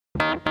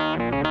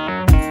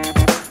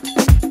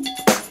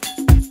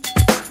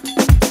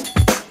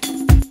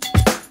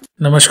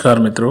नमस्कार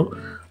मित्रों,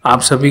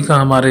 आप सभी का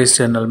हमारे इस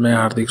चैनल में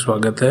हार्दिक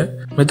स्वागत है।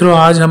 मित्रों,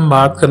 आज हम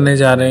बात करने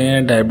जा रहे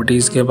हैं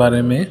डायबिटीज के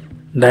बारे में।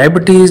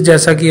 डायबिटीज,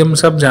 जैसा कि हम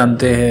सब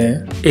जानते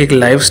हैं, एक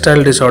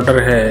लाइफस्टाइल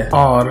डिसऑर्डर है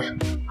और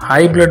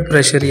हाई ब्लड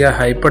प्रेशर या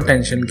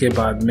हाइपरटेंशन के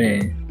बाद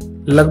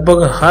में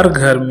लगभग हर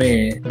घर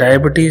में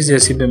डायबिटीज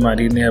जैसी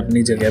बीमारी ने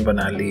अपनी जगह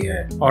बना ली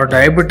है। और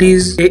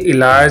डायबिटीज के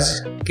इलाज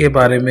के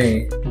बारे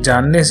में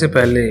जानने से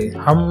पहले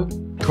हम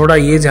थोड़ा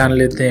ये जान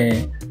लेते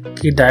हैं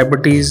कि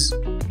डायबिटीज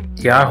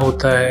क्या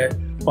होता है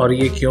और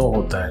ये क्यों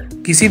होता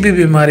है। किसी भी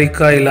बीमारी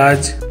का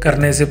इलाज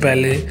करने से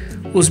पहले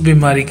उस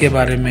बीमारी के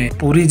बारे में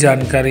पूरी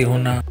जानकारी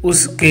होना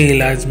उसके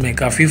इलाज में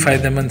काफी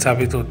फायदेमंद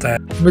साबित होता है।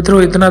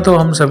 मित्रों, इतना तो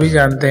हम सभी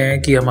जानते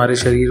हैं कि हमारे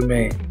शरीर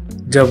में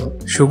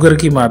जब शुगर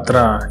की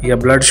मात्रा या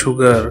ब्लड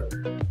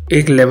शुगर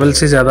एक लेवल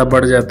से ज्यादा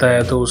बढ़ जाता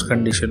है तो उस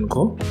कंडीशन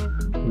को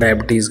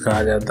डायबिटीज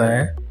कहा जाता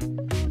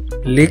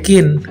है।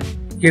 लेकिन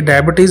ये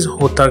डायबिटीज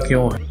होता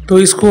क्यों है? तो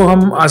इसको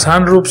हम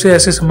आसान रूप से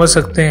ऐसे समझ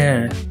सकते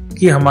हैं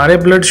कि हमारे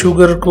ब्लड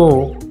शुगर को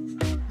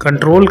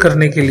कंट्रोल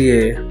करने के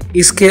लिए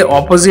इसके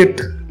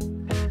ऑपोजिट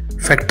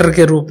फैक्टर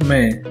के रूप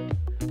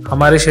में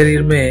हमारे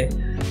शरीर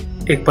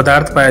में एक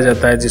पदार्थ पाया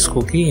जाता है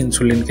जिसको कि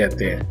इंसुलिन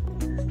कहते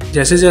हैं।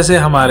 जैसे जैसे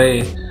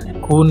हमारे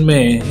खून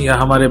में या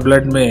हमारे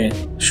ब्लड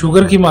में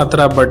शुगर की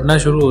मात्रा बढ़ना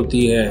शुरू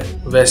होती है,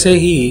 वैसे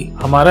ही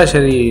हमारा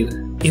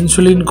शरीर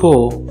इंसुलिन को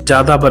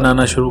ज़्यादा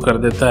बनाना शुरू कर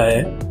देता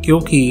है,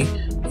 क्योंकि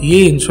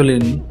ये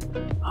इंसुलिन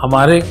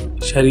हमारे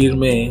शरीर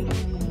में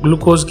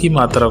ग्लूकोज की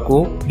मात्रा को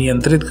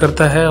नियंत्रित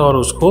करता है और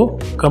उसको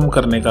कम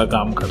करने का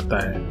काम करता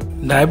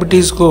है।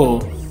 डायबिटीज़ को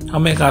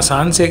हम एक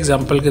आसान से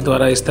एग्जाम्पल के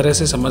द्वारा इस तरह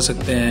से समझ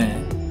सकते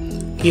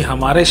हैं कि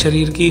हमारे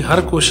शरीर की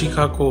हर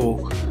कोशिका को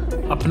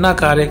अपना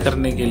कार्य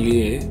करने के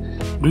लिए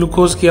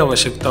ग्लूकोज की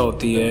आवश्यकता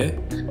होती है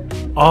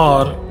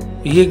और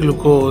ये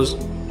ग्लूकोज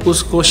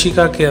उस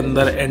कोशिका के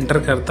अंदर एंटर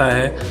करता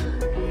है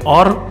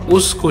और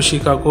उस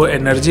कोशिका को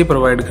एनर्जी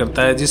प्रोवाइड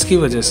करता है, जिसकी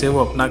वजह से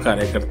वो अपना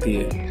कार्य करती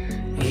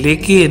है।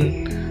 लेकिन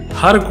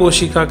हर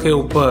कोशिका के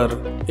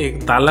ऊपर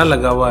एक ताला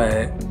लगा हुआ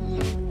है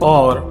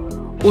और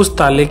उस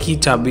ताले की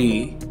चाबी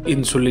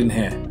इंसुलिन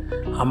है।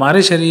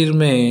 हमारे शरीर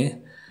में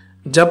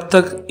जब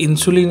तक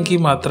इंसुलिन की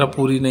मात्रा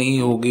पूरी नहीं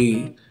होगी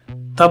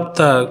तब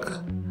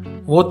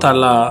तक वो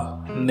ताला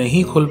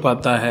नहीं खुल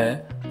पाता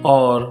है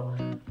और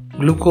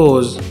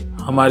ग्लूकोज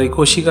हमारी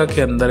कोशिका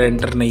के अंदर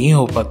एंटर नहीं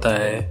हो पाता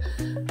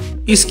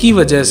है। इसकी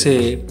वजह से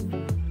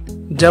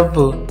जब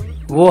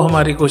वो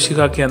हमारी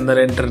कोशिका के अंदर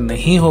एंटर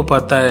नहीं हो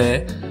पाता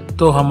है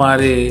तो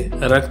हमारे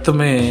रक्त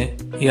में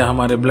या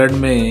हमारे ब्लड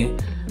में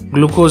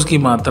ग्लूकोज की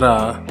मात्रा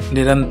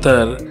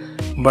निरंतर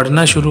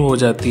बढ़ना शुरू हो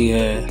जाती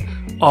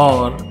है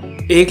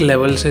और एक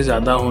लेवल से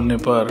ज़्यादा होने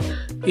पर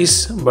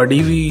इस बढ़ी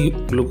हुई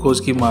ग्लूकोज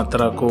की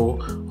मात्रा को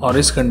और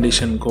इस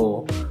कंडीशन को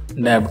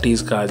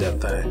डायबिटीज़ कहा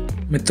जाता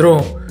है। मित्रों,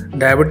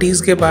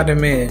 डायबिटीज़ के बारे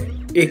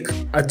में एक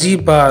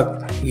अजीब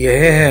बात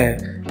यह है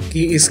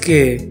कि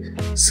इसके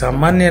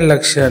सामान्य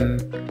लक्षण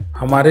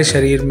हमारे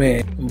शरीर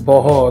में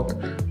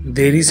बहुत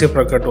देरी से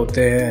प्रकट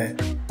होते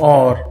हैं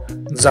और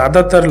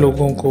ज़्यादातर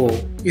लोगों को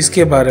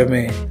इसके बारे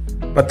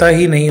में पता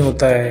ही नहीं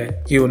होता है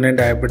कि उन्हें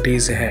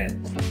डायबिटीज़ है।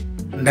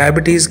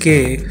 डायबिटीज़ के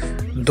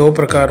दो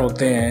प्रकार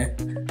होते हैं।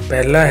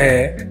 पहला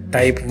है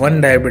टाइप 1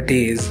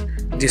 डायबिटीज़,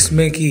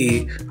 जिसमें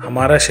कि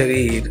हमारा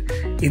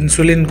शरीर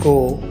इंसुलिन को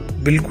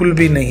बिल्कुल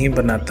भी नहीं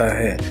बनाता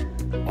है,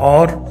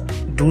 और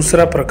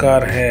दूसरा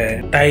प्रकार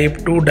है टाइप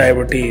 2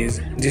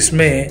 डायबिटीज़,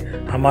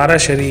 जिसमें हमारा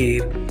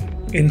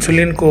शरीर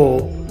इंसुलिन को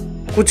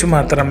कुछ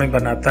मात्रा में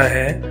बनाता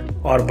है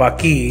और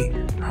बाकी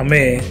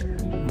हमें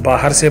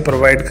बाहर से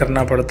प्रोवाइड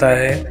करना पड़ता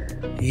है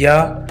या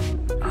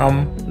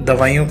हम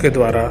दवाइयों के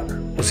द्वारा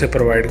उसे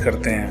प्रोवाइड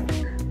करते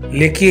हैं।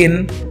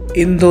 लेकिन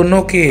इन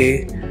दोनों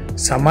के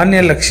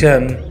सामान्य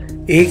लक्षण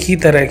एक ही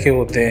तरह के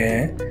होते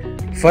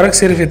हैं। फ़र्क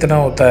सिर्फ इतना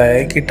होता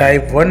है कि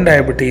टाइप 1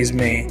 डायबिटीज़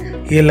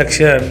में ये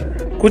लक्षण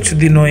कुछ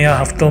दिनों या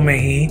हफ्तों में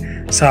ही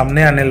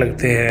सामने आने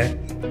लगते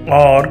हैं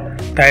और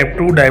टाइप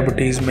 2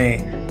 डायबिटीज़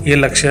में ये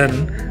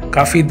लक्षण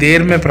काफ़ी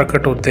देर में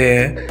प्रकट होते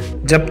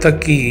हैं, जब तक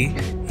कि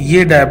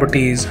ये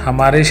डायबिटीज़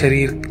हमारे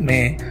शरीर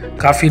में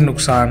काफ़ी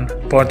नुकसान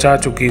पहुंचा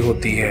चुकी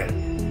होती है।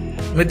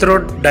 मित्रों,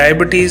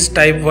 डायबिटीज़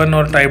टाइप 1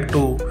 और टाइप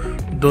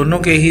 2 दोनों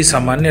के ही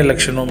सामान्य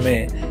लक्षणों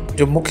में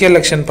जो मुख्य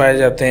लक्षण पाए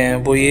जाते हैं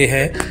वो ये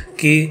है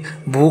कि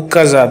भूख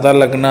का ज़्यादा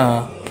लगना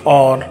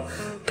और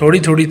थोड़ी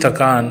थोड़ी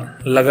थकान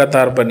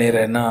लगातार बने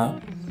रहना।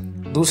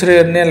 दूसरे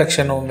अन्य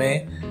लक्षणों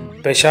में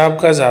पेशाब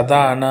का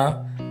ज़्यादा आना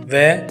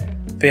व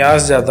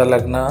प्यास ज़्यादा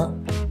लगना,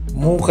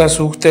 मुंह का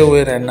सूखते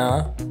हुए रहना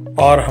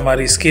और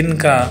हमारी स्किन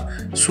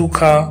का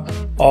सूखा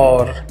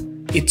और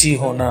इची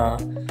होना।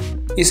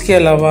 इसके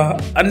अलावा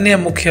अन्य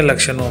मुख्य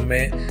लक्षणों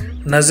में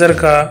नज़र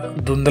का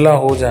धुंधला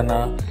हो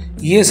जाना।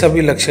 ये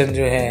सभी लक्षण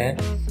जो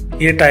हैं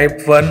ये टाइप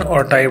 1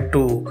 और टाइप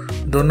 2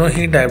 दोनों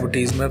ही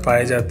डायबिटीज़ में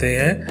पाए जाते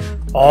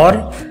हैं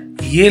और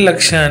ये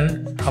लक्षण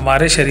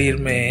हमारे शरीर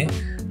में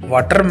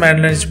वाटर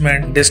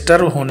मैनेजमेंट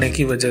डिस्टर्ब होने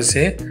की वजह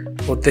से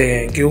होते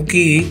हैं,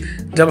 क्योंकि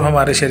जब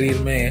हमारे शरीर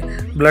में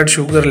ब्लड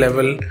शुगर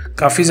लेवल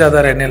काफ़ी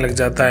ज़्यादा रहने लग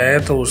जाता है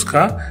तो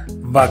उसका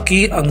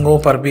बाकी अंगों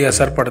पर भी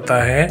असर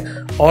पड़ता है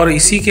और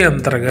इसी के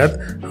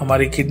अंतर्गत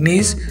हमारी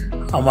किडनीज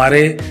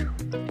हमारे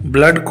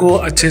ब्लड को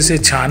अच्छे से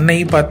छान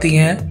नहीं पाती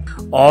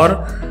हैं और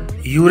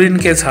यूरिन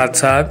के साथ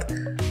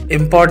साथ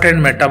इम्पॉर्टेंट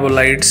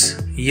मेटाबोलाइट्स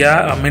या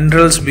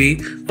मिनरल्स भी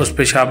उस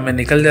पेशाब में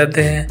निकल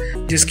जाते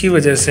हैं, जिसकी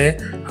वजह से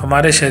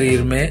हमारे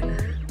शरीर में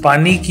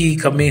पानी की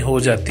कमी हो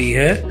जाती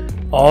है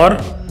और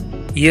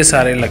ये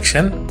सारे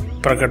लक्षण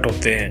प्रकट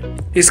होते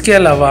हैं। इसके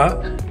अलावा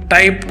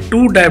टाइप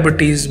 2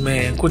 डायबिटीज़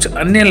में कुछ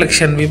अन्य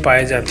लक्षण भी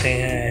पाए जाते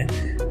हैं,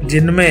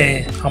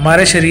 जिनमें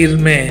हमारे शरीर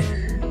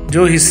में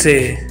जो हिस्से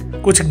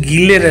कुछ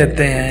गीले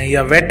रहते हैं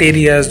या वेट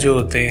एरियाज जो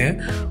होते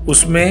हैं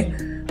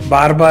उसमें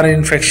बार बार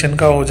इन्फेक्शन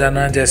का हो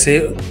जाना, जैसे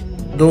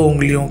 2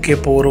 उंगलियों के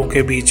पोरों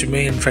के बीच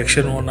में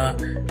इन्फेक्शन होना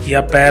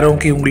या पैरों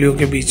की उंगलियों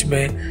के बीच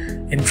में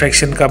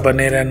इन्फेक्शन का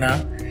बने रहना।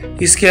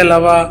 इसके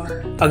अलावा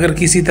अगर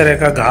किसी तरह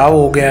का घाव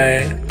हो गया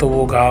है तो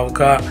वो घाव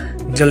का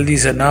जल्दी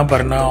से ना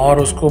भरना और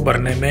उसको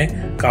भरने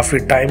में काफ़ी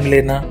टाइम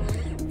लेना।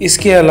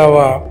 इसके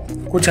अलावा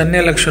कुछ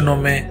अन्य लक्षणों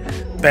में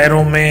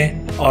पैरों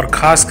में और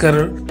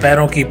ख़ासकर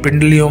पैरों की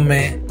पिंडलियों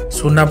में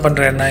सूनापन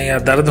रहना या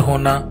दर्द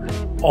होना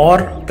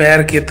और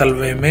पैर के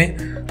तलवे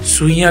में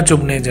सुइयां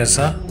चुभने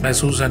जैसा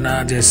महसूस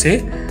होना जैसे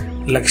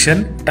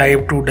लक्षण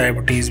टाइप 2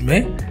 डायबिटीज़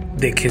में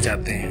देखे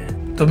जाते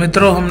हैं। तो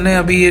मित्रों, हमने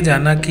अभी ये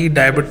जाना कि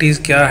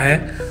डायबिटीज़ क्या है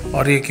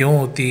और ये क्यों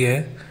होती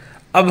है।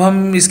 अब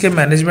हम इसके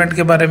मैनेजमेंट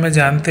के बारे में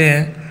जानते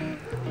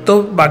हैं।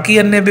 तो बाकी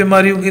अन्य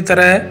बीमारियों की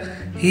तरह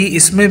ही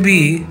इसमें भी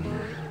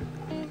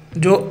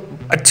जो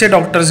अच्छे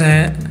डॉक्टर्स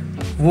हैं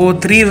वो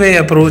 3 वे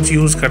अप्रोच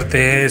यूज़ करते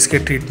हैं इसके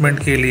ट्रीटमेंट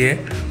के लिए,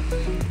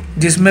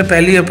 जिसमें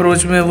पहली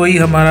अप्रोच में वही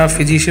हमारा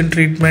फिजिशियन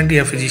ट्रीटमेंट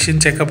या फिजिशियन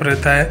चेकअप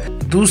रहता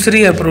है।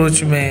 दूसरी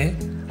अप्रोच में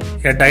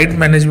या डाइट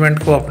मैनेजमेंट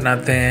को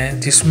अपनाते हैं,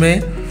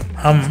 जिसमें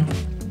हम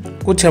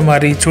कुछ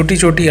हमारी छोटी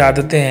छोटी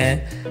आदतें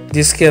हैं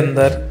जिसके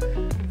अंदर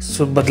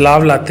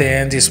बदलाव लाते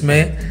हैं,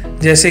 जिसमें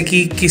जैसे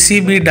कि किसी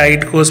भी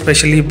डाइट को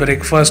स्पेशली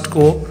ब्रेकफास्ट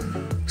को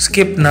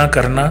स्किप ना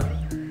करना,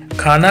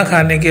 खाना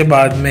खाने के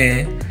बाद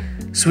में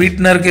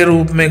स्वीटनर के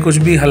रूप में कुछ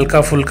भी हल्का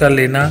फुल्का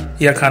लेना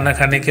या खाना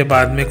खाने के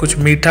बाद में कुछ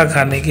मीठा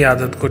खाने की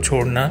आदत को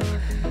छोड़ना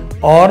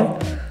और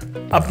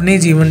अपनी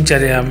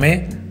जीवनचर्या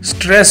में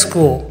स्ट्रेस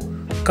को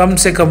कम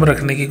से कम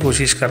रखने की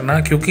कोशिश करना,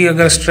 क्योंकि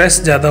अगर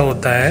स्ट्रेस ज़्यादा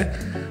होता है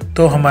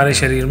तो हमारे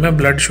शरीर में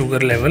ब्लड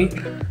शुगर लेवल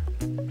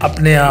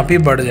अपने आप ही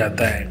बढ़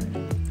जाता है।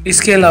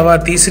 इसके अलावा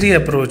तीसरी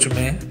अप्रोच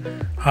में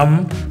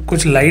हम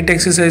कुछ लाइट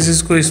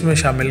एक्सरसाइजेस को इसमें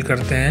शामिल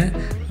करते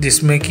हैं,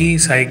 जिसमें कि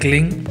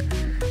साइकिलिंग,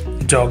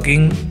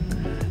 जॉगिंग,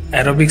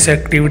 एरोबिक्स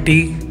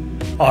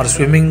एक्टिविटी और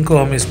स्विमिंग को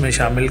हम इसमें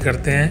शामिल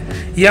करते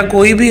हैं, या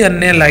कोई भी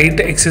अन्य लाइट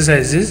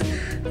एक्सरसाइजेस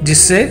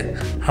जिससे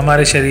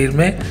हमारे शरीर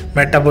में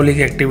मेटाबॉलिक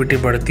एक्टिविटी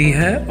बढ़ती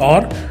है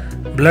और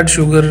ब्लड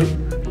शुगर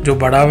जो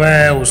बढ़ा हुआ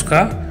है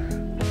उसका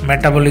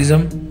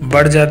मेटाबॉलिज्म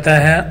बढ़ जाता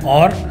है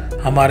और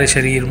हमारे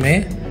शरीर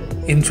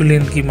में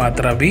इंसुलिन की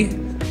मात्रा भी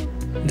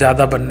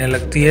ज़्यादा बनने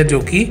लगती है, जो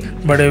कि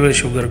बढ़े हुए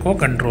शुगर को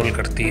कंट्रोल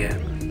करती है।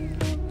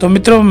 तो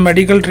मित्रों,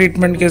 मेडिकल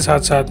ट्रीटमेंट के साथ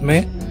साथ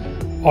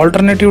में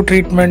ऑल्टरनेटिव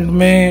ट्रीटमेंट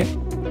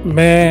में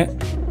मैं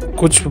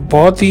कुछ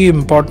बहुत ही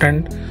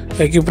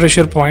इम्पॉर्टेंट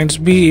एक्यूप्रेशर पॉइंट्स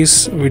भी इस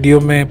वीडियो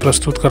में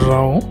प्रस्तुत कर रहा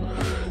हूँ,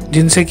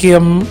 जिनसे कि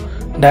हम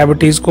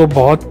डायबिटीज़ को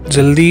बहुत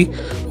जल्दी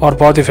और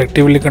बहुत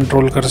इफ़ेक्टिवली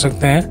कंट्रोल कर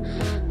सकते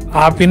हैं।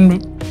 आप इन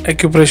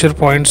एक्यूप्रेशर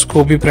पॉइंट्स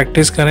को भी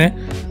प्रैक्टिस करें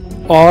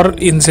और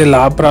इनसे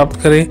लाभ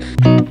प्राप्त करें।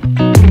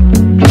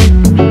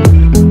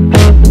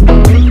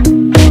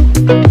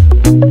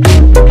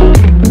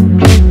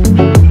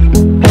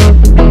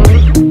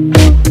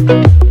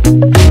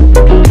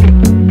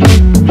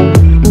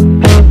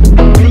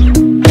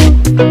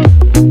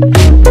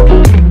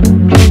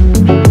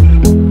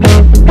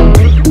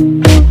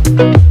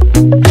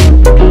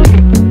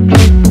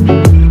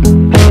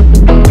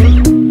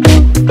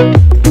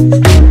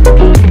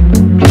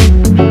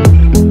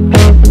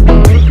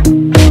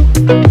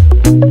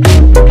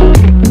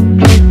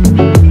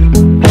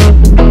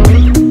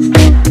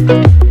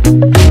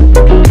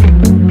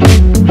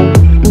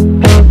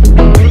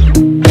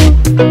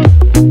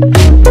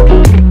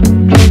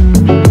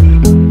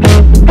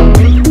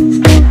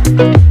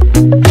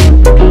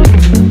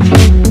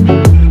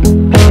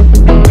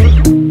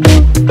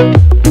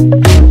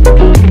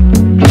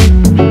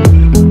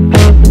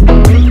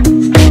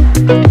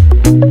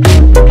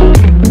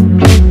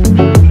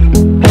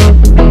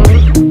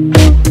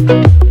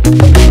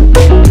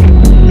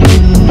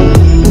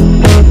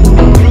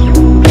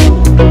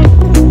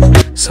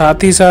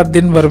 साथ ही साथ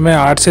दिन भर में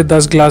 8 से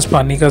 10 ग्लास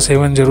पानी का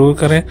सेवन जरूर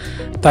करें,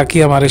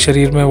 ताकि हमारे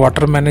शरीर में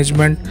वाटर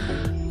मैनेजमेंट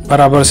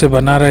बराबर से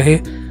बना रहे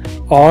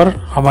और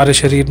हमारे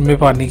शरीर में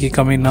पानी की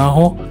कमी ना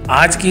हो।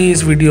 आज की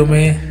इस वीडियो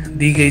में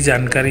दी गई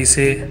जानकारी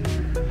से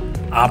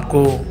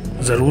आपको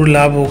ज़रूर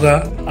लाभ होगा।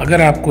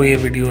 अगर आपको ये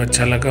वीडियो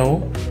अच्छा लगा हो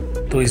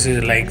तो इसे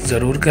लाइक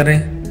ज़रूर करें,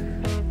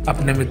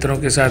 अपने मित्रों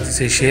के साथ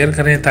इसे शेयर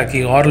करें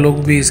ताकि और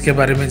लोग भी इसके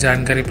बारे में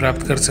जानकारी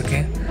प्राप्त कर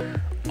सकें,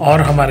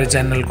 और हमारे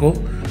चैनल को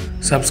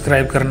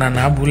सब्सक्राइब करना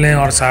ना भूलें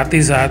और साथ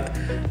ही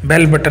साथ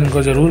बेल बटन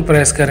को ज़रूर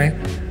प्रेस करें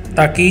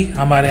ताकि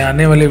हमारे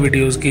आने वाले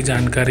वीडियोस की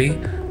जानकारी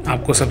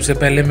आपको सबसे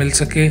पहले मिल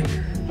सके।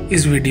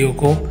 इस वीडियो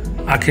को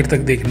आखिर तक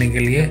देखने के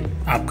लिए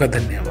आपका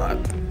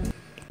धन्यवाद।